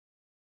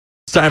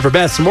It's time for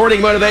Beth's Morning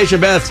Motivation.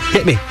 Beth,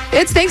 hit me.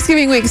 It's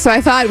Thanksgiving week, so I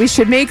thought we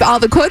should make all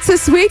the quotes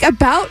this week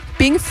about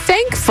being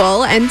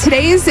thankful. And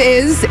today's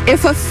is,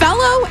 if a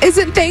fellow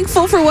isn't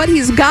thankful for what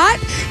he's got,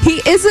 he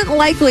isn't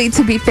likely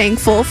to be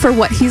thankful for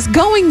what he's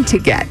going to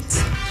get.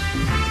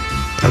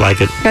 I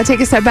like it. Gotta take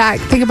a step back.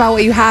 Think about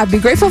what you have. Be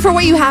grateful for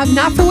what you have,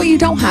 not for what you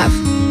don't have.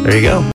 There you go.